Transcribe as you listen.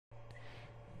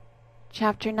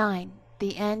Chapter 9.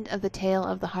 The End of the Tale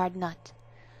of the Hard Nut.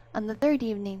 On the third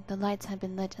evening, the lights had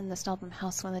been lit in the Stahlbaum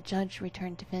house when the judge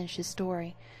returned to finish his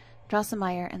story.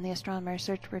 Drosselmeyer and the astronomer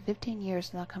searched for 15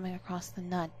 years without coming across the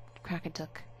Nutcracker.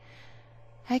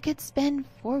 I could spend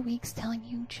 4 weeks telling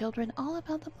you children all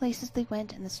about the places they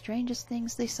went and the strangest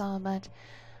things they saw, but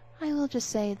I will just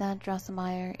say that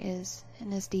Drosselmeyer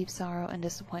in his deep sorrow and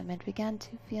disappointment, began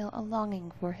to feel a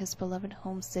longing for his beloved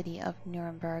home city of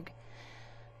Nuremberg.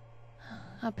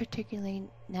 A particularly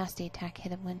nasty attack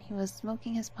hit him when he was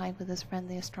smoking his pipe with his friend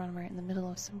the astronomer in the middle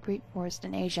of some great forest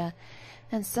in Asia,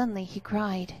 and suddenly he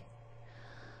cried,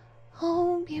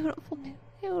 "Oh, beautiful,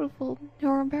 beautiful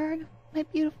Nuremberg, my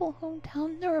beautiful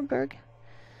hometown Nuremberg,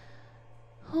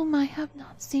 whom I have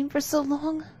not seen for so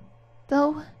long,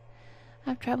 though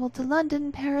I've traveled to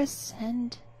London, Paris,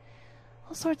 and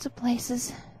all sorts of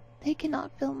places. They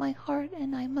cannot fill my heart,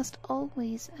 and I must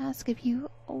always ask of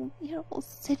you, oh beautiful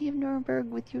city of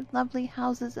Nuremberg, with your lovely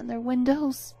houses and their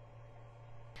windows."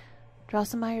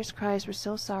 Drosselmeyer's cries were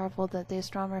so sorrowful that the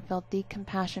astronomer felt deep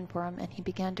compassion for him, and he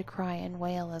began to cry and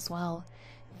wail as well.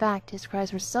 In fact, his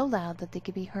cries were so loud that they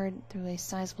could be heard through a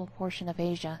sizable portion of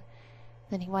Asia.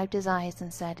 Then he wiped his eyes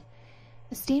and said,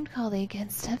 "Esteemed colleague,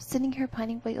 instead of sitting here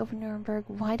pining away over Nuremberg,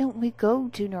 why don't we go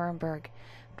to Nuremberg?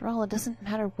 After all, it doesn't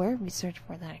matter where we search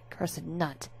for that accursed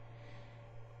nut."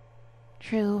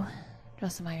 "True,"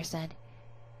 Drosselmeyer said.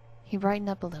 He brightened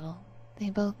up a little.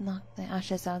 They both knocked the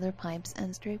ashes out of their pipes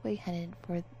and straightway headed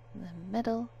for the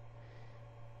middle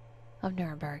of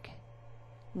Nuremberg.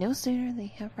 No sooner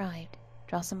they arrived,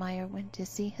 Drosselmeyer went to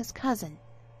see his cousin,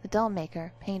 the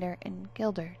doll-maker, painter, and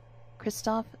gilder,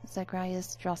 Christoph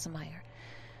Zacharias Drosselmeyer,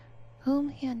 whom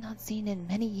he had not seen in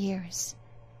many years.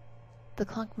 The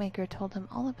clockmaker told him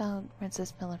all about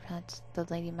Princess Pilipet, the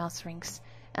Lady Mouserings,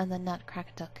 and the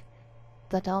Nutcracker.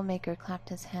 The doll-maker clapped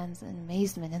his hands in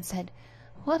amazement and said,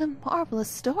 "What a marvelous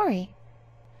story!"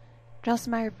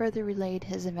 Drosselmeyer further relayed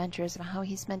his adventures of how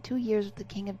he spent 2 years with the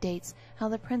King of Dates, how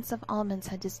the Prince of Almonds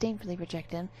had disdainfully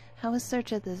rejected him, how his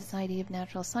search at the Society of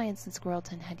Natural Science in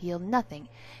Squirrelton had yielded nothing,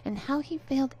 and how he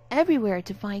failed everywhere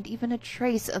to find even a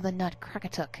trace of the Nutcracker.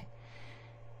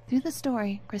 Through the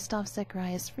story, Christoph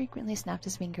Zacharias frequently snapped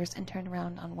his fingers and turned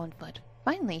around on one foot.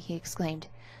 Finally he exclaimed,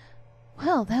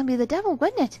 "Well, that'd be the devil,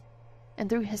 wouldn't it?" and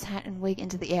threw his hat and wig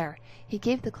into the air. He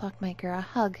gave the clockmaker a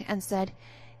hug and said,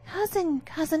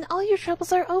 Cousin, all your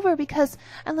troubles are over, because,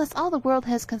 unless all the world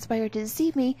has conspired to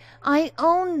deceive me, I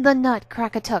own the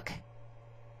Nutcracker."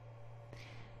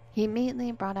 He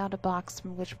immediately brought out a box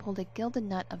from which pulled a gilded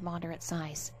nut of moderate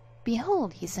size.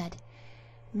 "Behold," he said,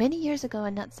 "many years ago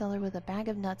a nut seller with a bag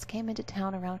of nuts came into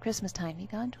town around Christmas time. He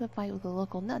got into a fight with a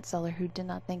local nut seller who did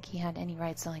not think he had any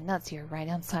right selling nuts here right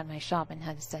outside my shop and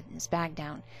had to set his bag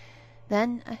down.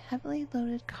 Then a heavily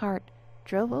loaded cart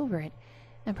drove over it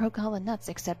and broke all the nuts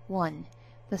except one.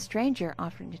 The stranger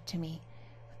offered it to me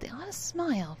with the oddest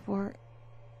smile for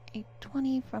a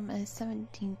 20 from a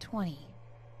 1720.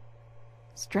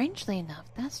 Strangely enough,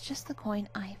 that's just the coin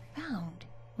I found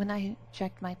when I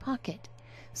checked my pocket.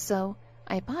 So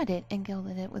I bought it and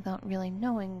gilded it without really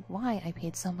knowing why I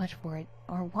paid so much for it,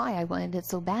 or why I wanted it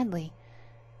so badly."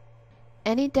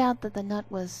 Any doubt that the nut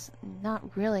was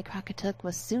not really Krakatuk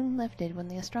was soon lifted when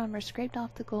the astronomer scraped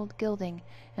off the gold gilding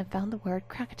and found the word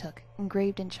Krakatuk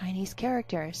engraved in Chinese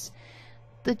characters.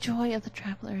 The joy of the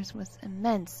travelers was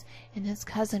immense, and his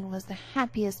cousin was the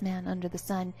happiest man under the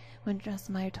sun when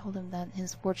Drosselmeyer told him that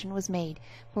his fortune was made,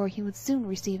 for he would soon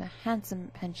receive a handsome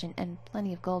pension and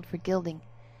plenty of gold for gilding.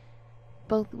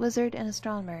 Both wizard and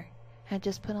astronomer had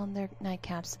just put on their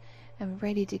nightcaps and were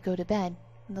ready to go to bed,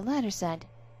 when the latter said,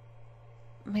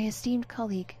 "My esteemed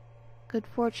colleague, good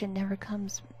fortune never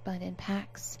comes but in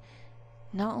packs.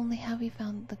 Not only have we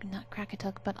found the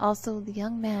Nutcracker, but also the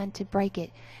young man to break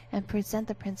it and present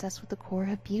the princess with the core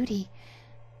of beauty.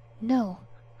 No,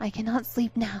 I cannot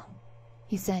sleep now,"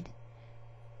 he said.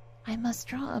 "I must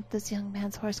draw up this young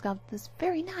man's horoscope this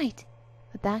very night."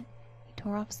 With that, he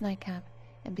tore off his nightcap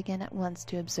and began at once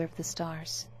to observe the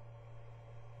stars.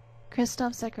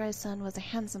 Christoph Zacharias' son was a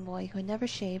handsome boy who had never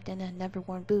shaved and had never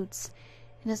worn boots.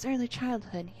 In his early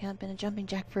childhood he had been a jumping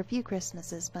jack for a few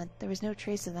Christmases, but there was no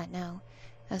trace of that now,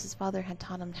 as his father had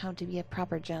taught him how to be a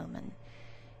proper gentleman.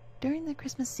 During the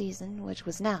Christmas season, which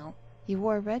was now, he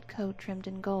wore a red coat trimmed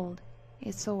in gold, a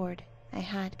sword, a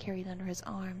hat carried under his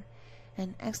arm, and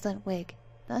an excellent wig.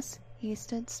 Thus he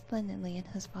stood splendidly in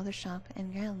his father's shop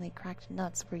and gallantly cracked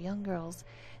nuts for young girls,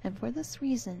 and for this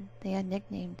reason they had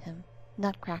nicknamed him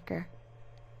Nutcracker.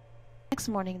 Next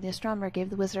morning the astronomer gave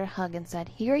the wizard a hug and said,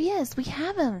 "Here he is! We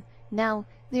have him! Now,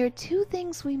 there are 2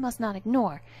 things we must not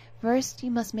ignore. First, you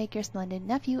must make your splendid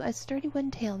nephew a sturdy wooden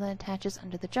tail that attaches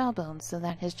under the jawbone, so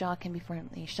that his jaw can be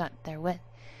firmly shut therewith.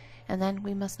 And then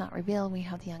we must not reveal we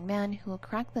have the young man who will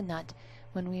crack the nut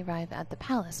when we arrive at the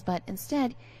palace, but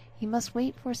instead he must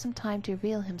wait for some time to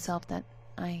reveal himself. That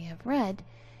I have read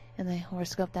in the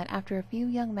horoscope that after a few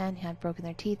young men have broken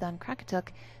their teeth on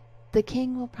Krakatuk, the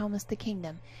king will promise the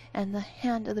kingdom and the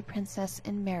hand of the princess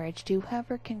in marriage to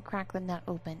whoever can crack the nut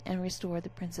open and restore the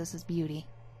princess's beauty.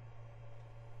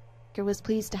 Nutcracker was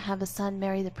pleased to have his son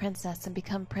marry the princess and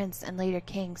become prince and later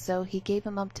king, so he gave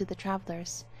him up to the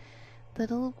travelers. The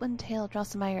little wooden tail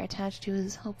Drosselmeyer attached to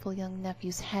his hopeful young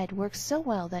nephew's head worked so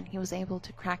well that he was able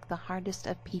to crack the hardest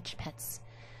of peach pits.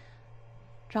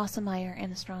 Drosselmeyer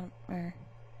and astronomer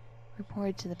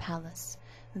reported to the palace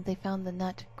that they found the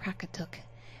nut Krakatuk,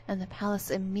 and the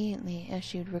palace immediately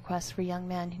issued requests for young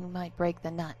men who might break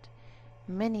the nut.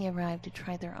 Many arrived to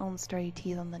try their own sturdy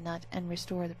teeth on the nut and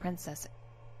restore the princess,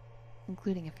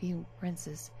 including a few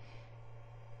princes.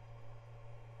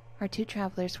 Our two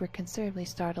travelers were considerably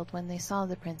startled when they saw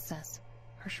the princess.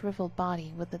 Her shriveled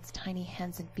body, with its tiny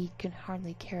hands and feet, could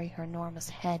hardly carry her enormous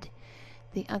head.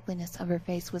 The ugliness of her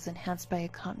face was enhanced by a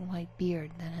cotton-white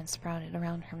beard that had sprouted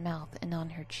around her mouth and on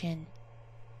her chin.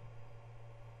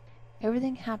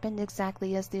 Everything happened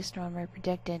exactly as the astronomer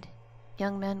predicted.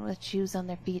 Young men with shoes on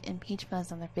their feet and peach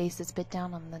fuzz on their faces bit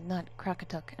down on the nut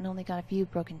Krakatuk and only got a few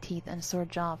broken teeth and a sore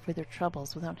jaw for their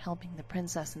troubles without helping the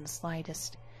princess in the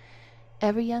slightest.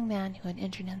 Every young man who had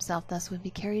injured himself thus would be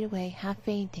carried away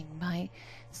half-fainting by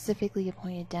specifically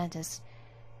appointed dentists.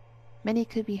 Many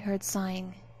could be heard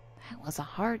sighing, "That was a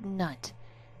hard nut."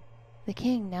 The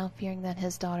king, now fearing that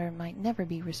his daughter might never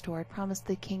be restored, promised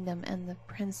the kingdom and the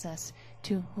princess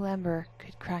to whoever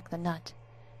could crack the nut.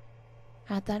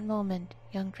 At that moment,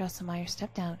 young Drosselmeyer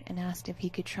stepped out and asked if he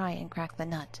could try and crack the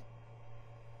nut.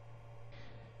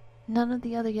 None of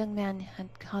the other young men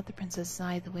had caught the princess's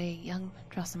eye the way young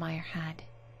Drosselmeyer had.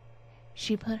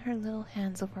 She put her little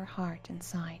hands over her heart and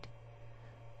sighed.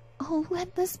 "Oh,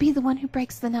 let this be the one who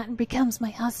breaks the nut and becomes my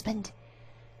husband."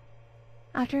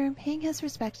 After paying his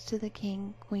respects to the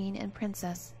king, queen, and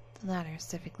princess, the latter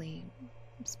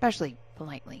especially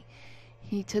politely,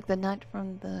 he took the nut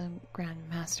from the Grand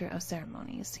Master of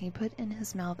Ceremonies. He put it in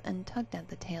his mouth and tugged at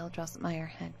the tail Drosselmeyer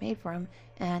had made for him,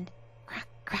 and crack,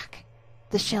 crack,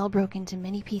 the shell broke into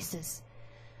many pieces.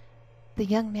 The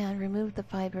young man removed the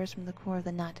fibers from the core of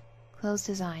the nut, closed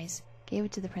his eyes, gave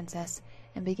it to the princess,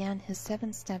 and began his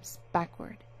 7 steps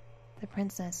backward. The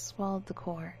princess swallowed the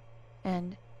core,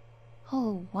 and,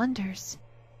 oh wonders!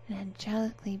 An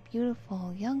angelically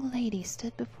beautiful young lady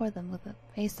stood before them with a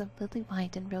face of lily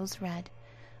white and rose red,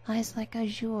 eyes like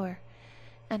azure,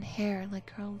 and hair like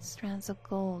curled strands of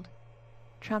gold.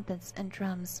 Trumpets and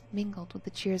drums mingled with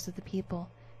the cheers of the people.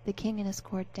 The king and his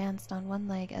court danced on one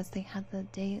leg as they had the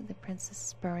day of the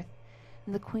princess's birth,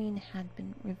 and the queen had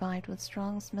been revived with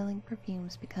strong-smelling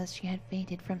perfumes because she had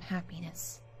fainted from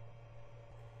happiness.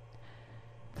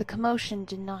 The commotion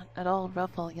did not at all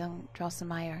ruffle young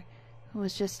Drosselmeyer, who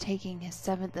was just taking his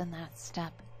 7th and last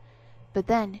step. But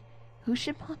then, who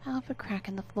should pop out of a crack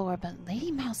in the floor but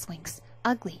Lady Mousewinks,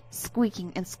 ugly,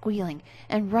 squeaking and squealing,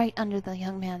 and right under the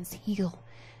young man's heel.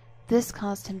 This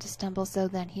caused him to stumble so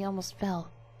that he almost fell.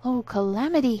 Oh,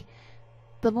 calamity!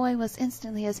 The boy was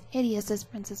instantly as hideous as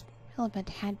Princess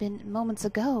Philippa had been moments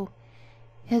ago.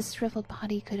 His shriveled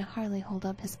body could hardly hold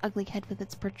up his ugly head with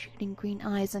its protruding green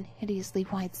eyes and hideously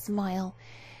wide smile.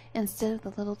 Instead of the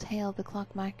little tail the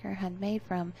clockmaker had made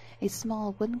for him, a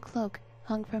small wooden cloak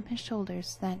hung from his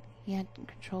shoulders that he had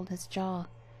controlled his jaw.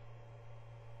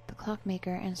 The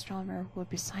clockmaker and astronomer were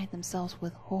beside themselves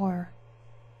with horror.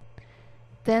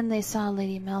 Then they saw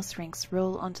Lady Mousewinks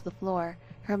roll onto the floor.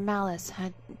 Her malice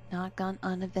had not gone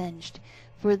unavenged,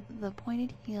 for the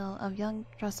pointed heel of young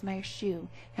Drosselmeyer's shoe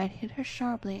had hit her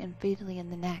sharply and fatally in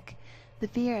the neck. The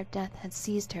fear of death had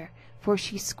seized her, for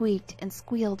she squeaked and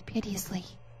squealed piteously.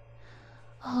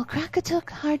 "Oh, Krakatuk,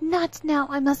 hard nut, now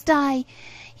I must die!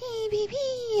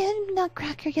 Hee,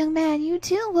 Nutcracker, young man, you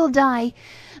too will die!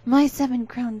 My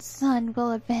 7-grown son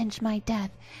will avenge my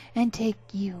death, and take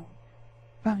you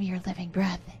from your living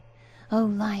breath. Oh,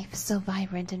 life so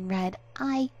vibrant and red,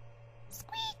 I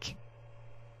squeak!"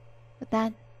 With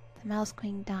that, the Mouse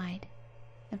Queen died,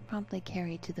 and promptly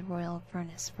carried to the royal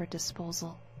furnace for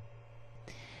disposal.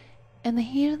 In the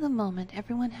heat of the moment,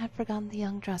 everyone had forgotten the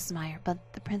young Drosselmeyer,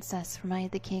 but the princess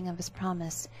reminded the king of his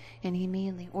promise, and he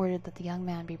immediately ordered that the young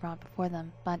man be brought before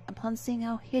them. But upon seeing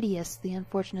how hideous the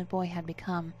unfortunate boy had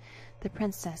become, the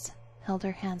princess held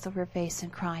her hands over her face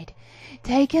and cried,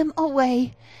 "Take him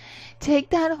away! Take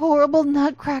that horrible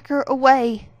Nutcracker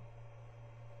away!"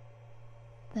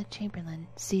 The chamberlain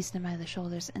seized him by the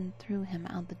shoulders and threw him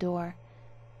out the door.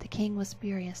 The king was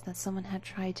furious that someone had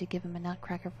tried to give him a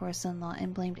nutcracker for a son-in-law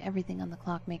and blamed everything on the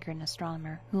clockmaker and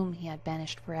astronomer, whom he had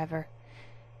banished forever.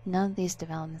 None of these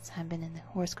developments had been in the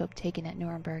horoscope taken at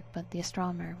Nuremberg, but the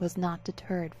astronomer was not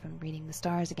deterred from reading the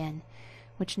stars again,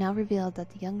 which now revealed that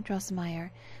the young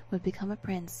Drosselmeyer would become a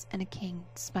prince and a king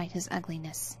despite his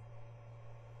ugliness.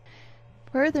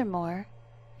 Furthermore,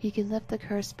 he could lift the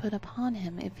curse put upon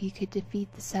him if he could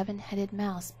defeat the 7-headed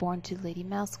mouse born to Lady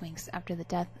Mousewinks after the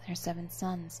death of her 7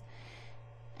 sons,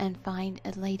 and find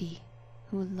a lady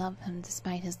who would love him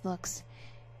despite his looks.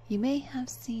 You may have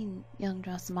seen young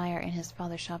Drosselmeyer in his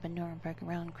father's shop in Nuremberg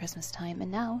around Christmas time,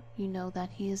 and now you know that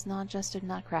he is not just a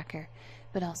nutcracker,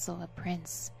 but also a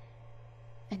prince.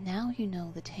 And now you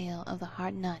know the tale of the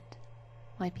hard nut,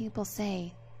 why people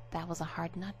say that was a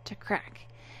hard nut to crack,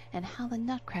 and how the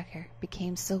nutcracker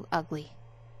became so ugly.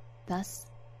 Thus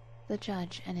the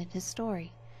judge ended his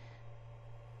story,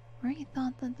 where he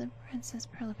thought that the Princess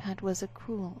Pirlipat was a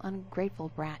cruel, ungrateful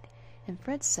brat, and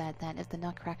Fred said that if the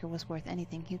nutcracker was worth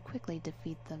anything, he'd quickly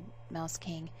defeat the Mouse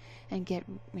King and get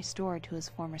restored to his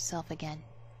former self again.